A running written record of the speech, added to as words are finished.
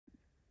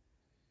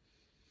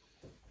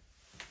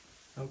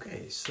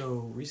Okay,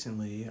 so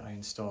recently I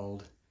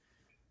installed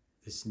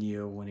this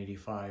Neo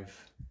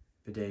 185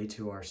 bidet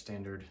to our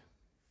standard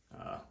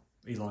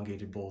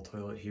elongated bowl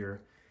toilet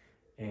here,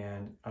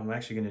 and I'm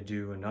actually going to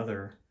do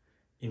another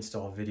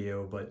install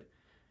video, but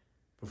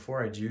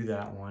before I do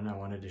that one, I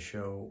wanted to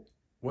show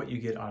what you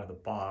get out of the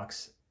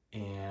box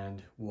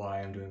and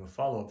why I'm doing a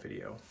follow-up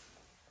video.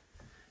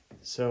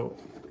 So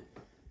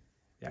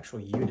the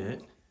actual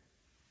unit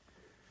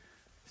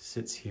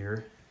sits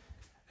here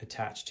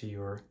attached to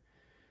your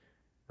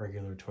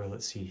regular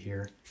toilet seat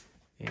here,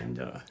 and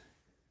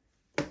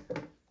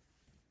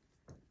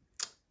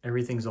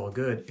everything's all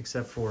good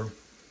except for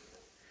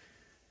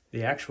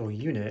the actual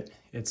unit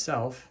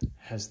itself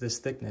has this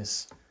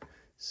thickness.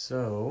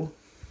 So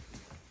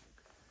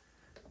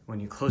when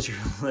you close your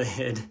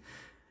lid,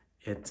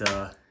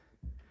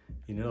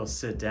 it'll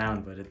sit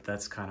down, but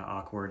that's kind of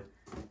awkward.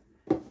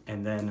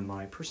 And then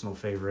my personal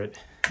favorite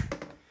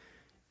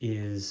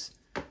is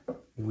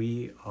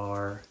we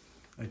are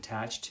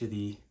attached to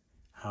the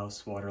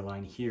house water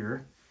line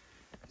here.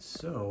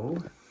 So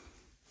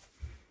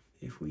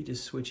if we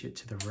just switch it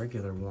to the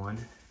regular one,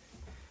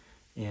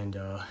 and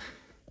if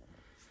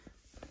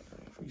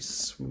we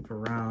swoop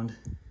around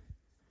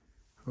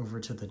over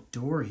to the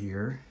door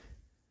here,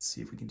 let's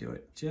see if we can do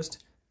it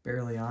just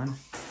barely on.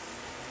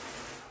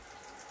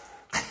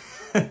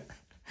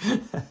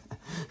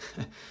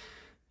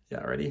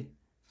 Yeah, ready?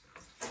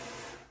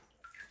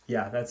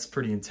 Yeah, that's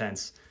pretty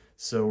intense.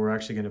 So we're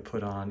actually going to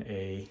put on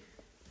a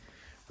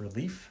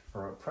relief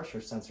or a pressure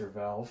sensor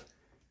valve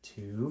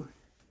to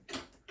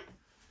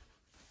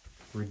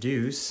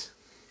reduce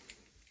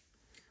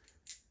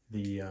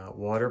the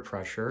water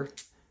pressure,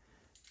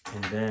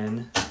 and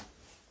then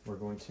we're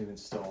going to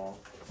install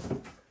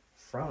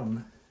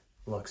from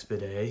Luxe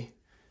Bidet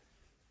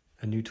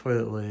a new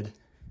toilet lid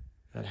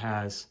that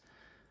has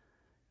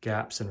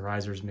gaps and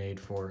risers made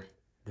for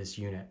this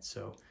unit.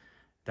 So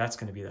that's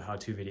going to be the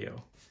how-to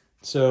video.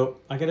 So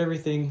I got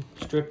everything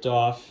stripped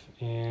off,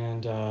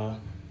 and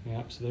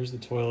yeah, so there's the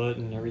toilet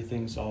and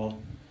everything's all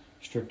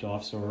stripped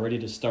off. So we're ready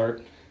to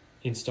start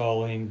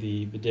installing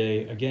the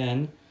bidet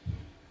again,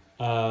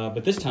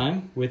 but this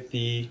time with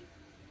the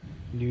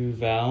new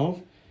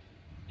valve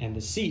and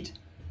the seat.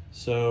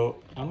 So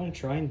I'm going to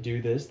try and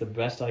do this the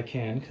best I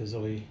can because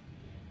I'll be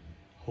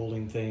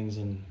holding things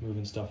and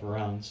moving stuff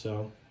around.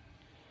 So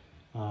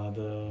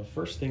the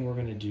first thing we're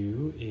going to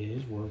do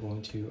is we're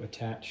going to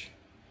attach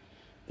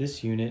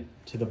this unit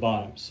to the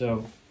bottom.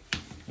 So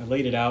I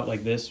laid it out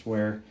like this,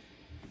 where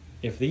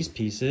if these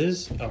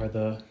pieces are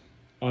the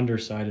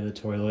underside of the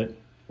toilet,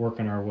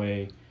 working our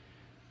way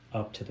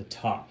up to the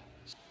top.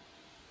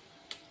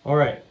 All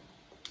right,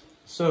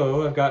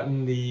 so I've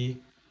gotten the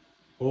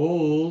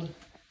old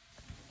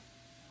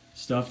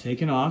stuff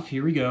taken off.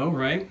 Here we go,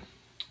 right?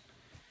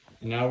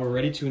 And now we're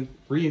ready to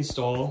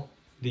reinstall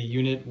the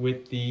unit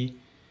with the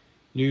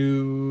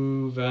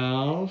new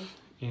valve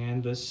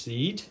and the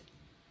seat.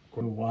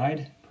 Go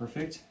wide,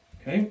 perfect.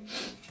 Okay,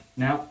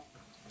 now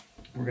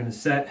we're gonna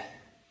set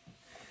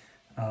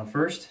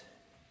first.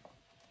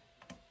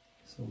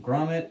 So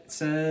grommet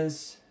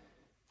says,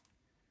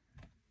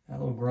 that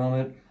little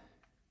grommet,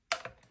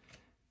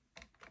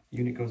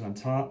 unit goes on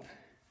top,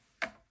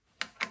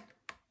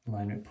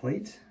 alignment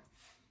plate,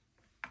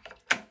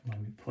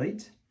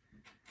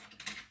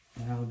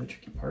 now the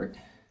tricky part.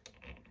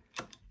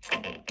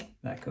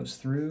 That goes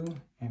through,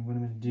 and what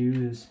I'm going to do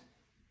is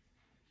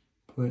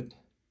put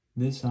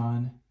this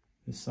on,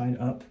 this side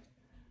up.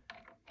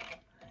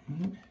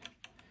 Right.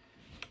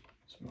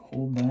 So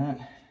hold that,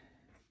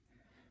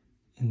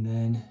 and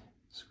then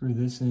screw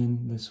this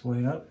in this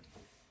way up,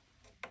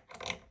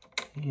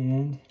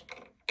 and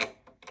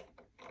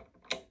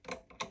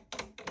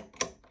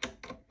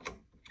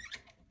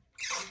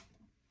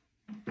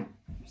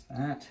there's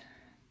that.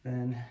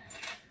 Then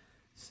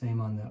same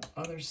on the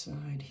other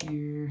side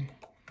here.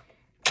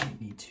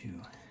 We need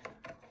to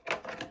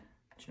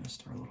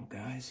adjust our little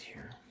guys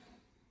here.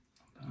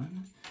 Hold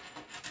on.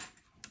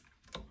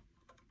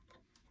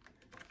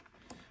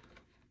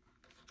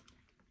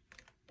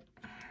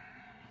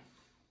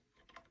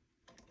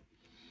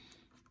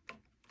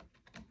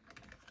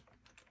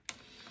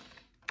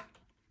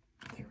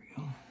 There we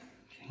go.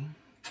 Okay.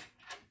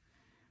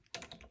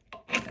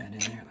 Put that in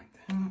there like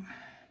that.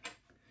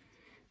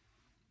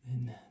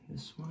 Then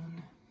this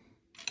one.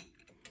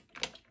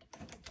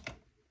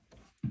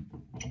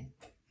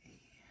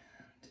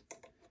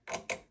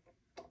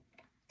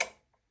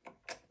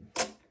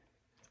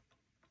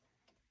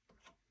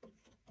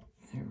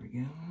 There we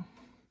go.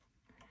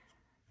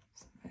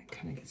 So that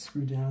kind of gets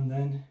screwed down.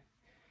 Then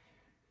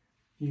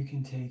you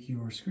can take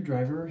your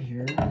screwdriver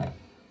here. You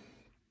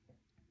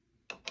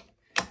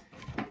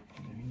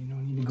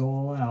don't need to go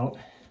all out.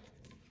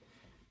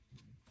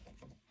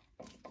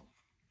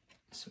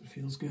 So it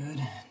feels good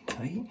and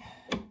tight.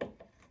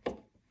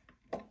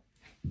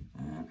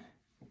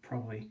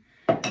 Probably,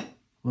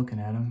 looking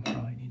at them,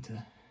 probably need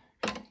to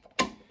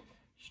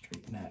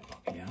straighten that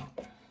puppy out.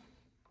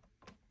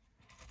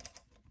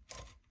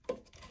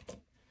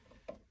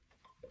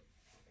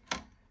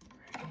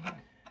 Right.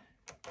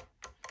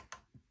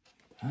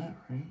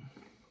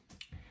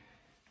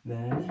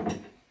 then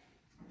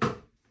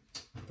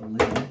the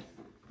lid,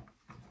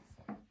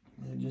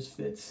 it just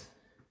fits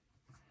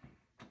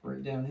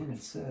right down in,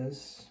 it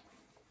says,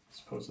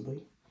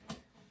 supposedly.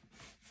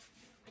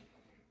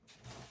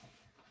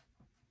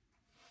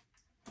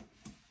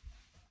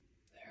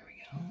 There we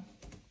go.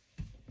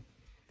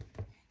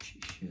 She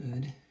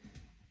should.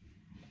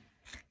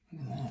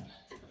 Look at that.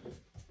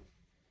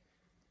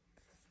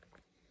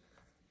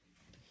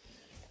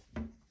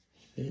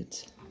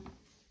 Fit.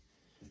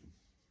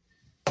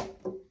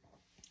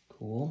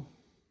 Cool.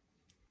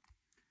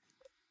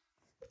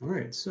 All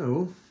right,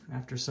 so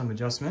after some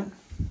adjustment,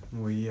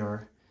 we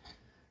are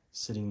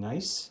sitting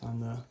nice on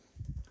the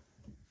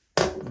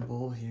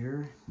bowl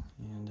here,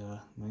 and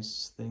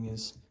nice thing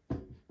is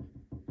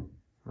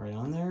right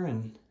on there,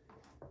 and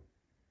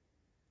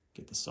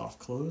get the soft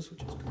close,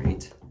 which is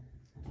great.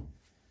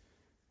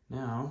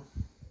 Now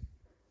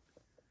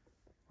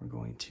we're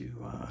going to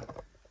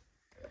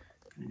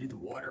do the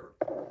water,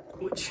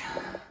 which,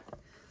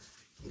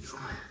 you know,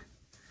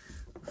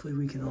 hopefully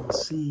we can all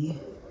see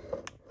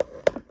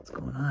what's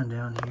going on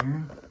down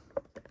here.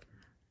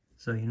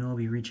 So, you know, I'll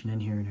be reaching in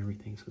here and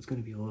everything, so it's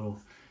going to be a little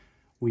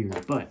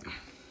weird, but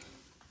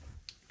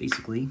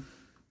basically,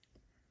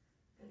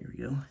 here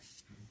we go.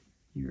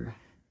 Your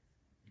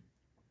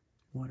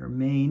water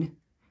main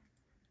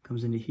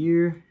comes into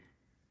here.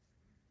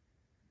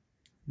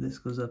 This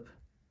goes up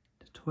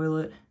to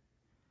toilet.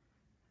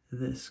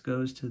 This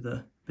goes to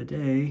the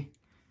bidet,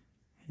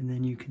 and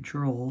then you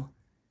control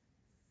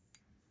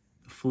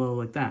the flow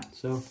like that.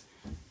 So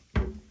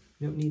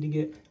you don't need to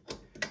get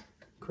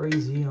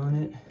crazy on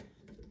it.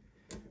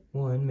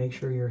 One, make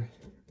sure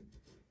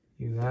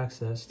you have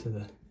access to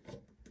the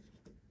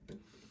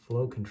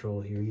flow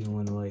control here. You don't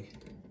want to like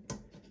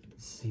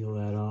seal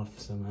that off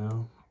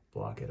somehow,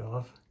 block it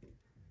off.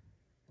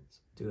 So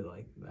do it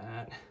like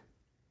that.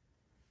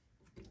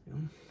 You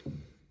know?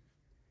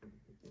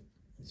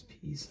 This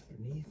piece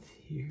underneath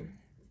here,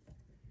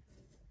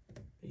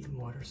 main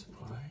water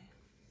supply.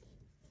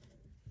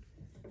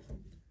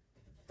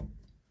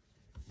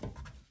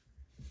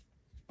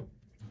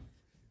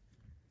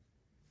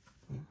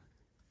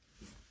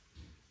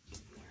 Get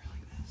in there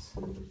like this.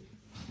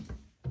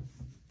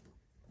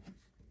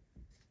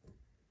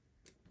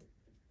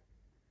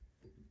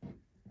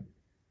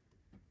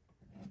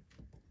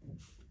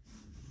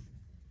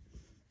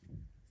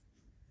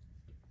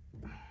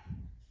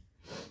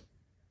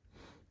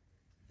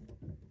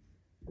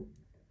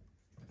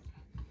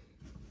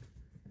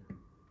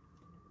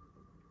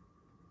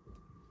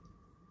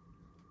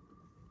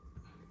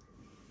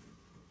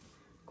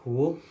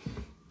 Cool.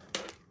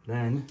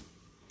 Then,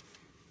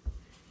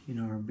 you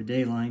know, our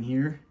bidet line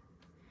here,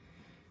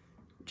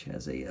 which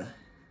has a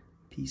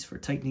piece for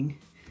tightening,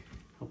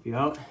 help you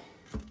out.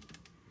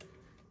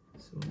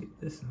 So we'll get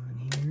this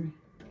on here.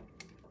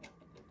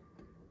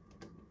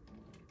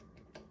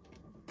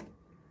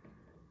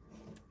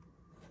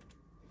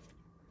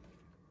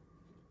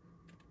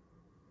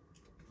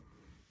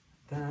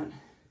 That,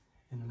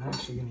 and I'm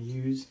actually going to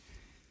use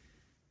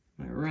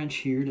my wrench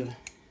here to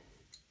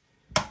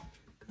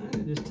kind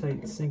of just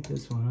sink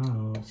this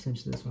one out,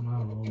 cinch this one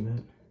out a little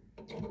bit.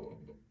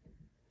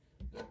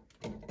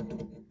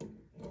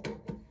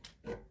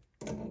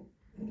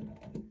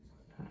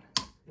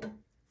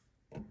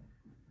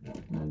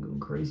 Not going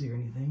crazy or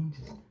anything,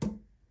 just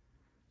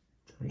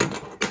tight.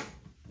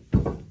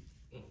 And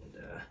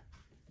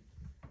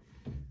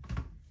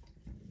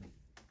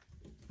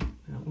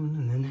that one,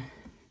 and then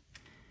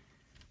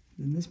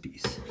this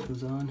piece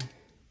goes on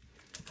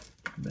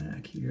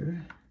back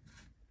here.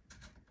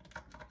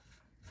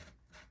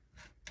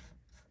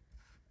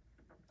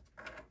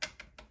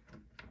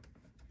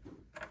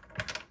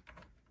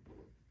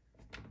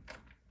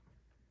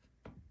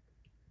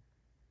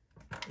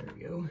 There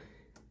we go. And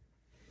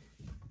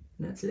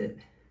that's it.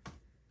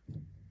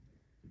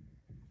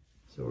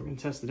 So we're going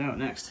to test it out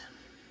next.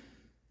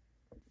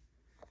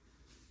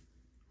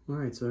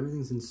 Alright, so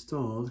everything's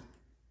installed.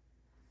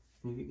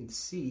 And if you can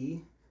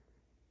see,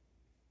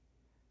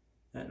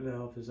 that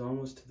valve is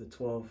almost to the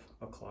 12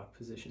 o'clock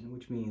position,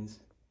 which means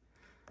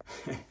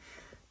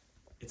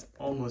it's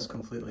almost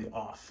completely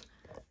off.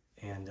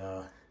 And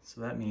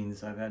so that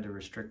means I've had to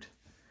restrict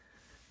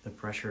the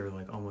pressure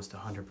like almost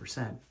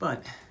 100%.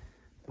 But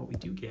what we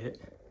do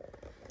get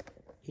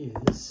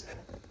is,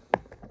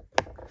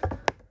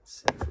 let's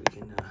see if we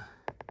can do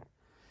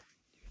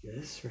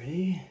this.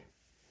 Ready?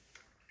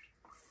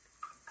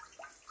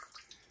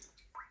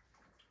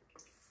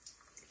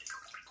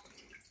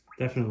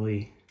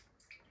 Definitely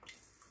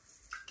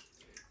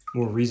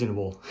more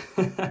reasonable.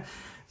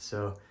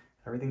 So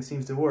everything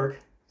seems to work.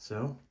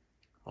 So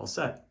all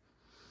set.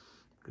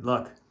 Good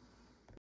luck.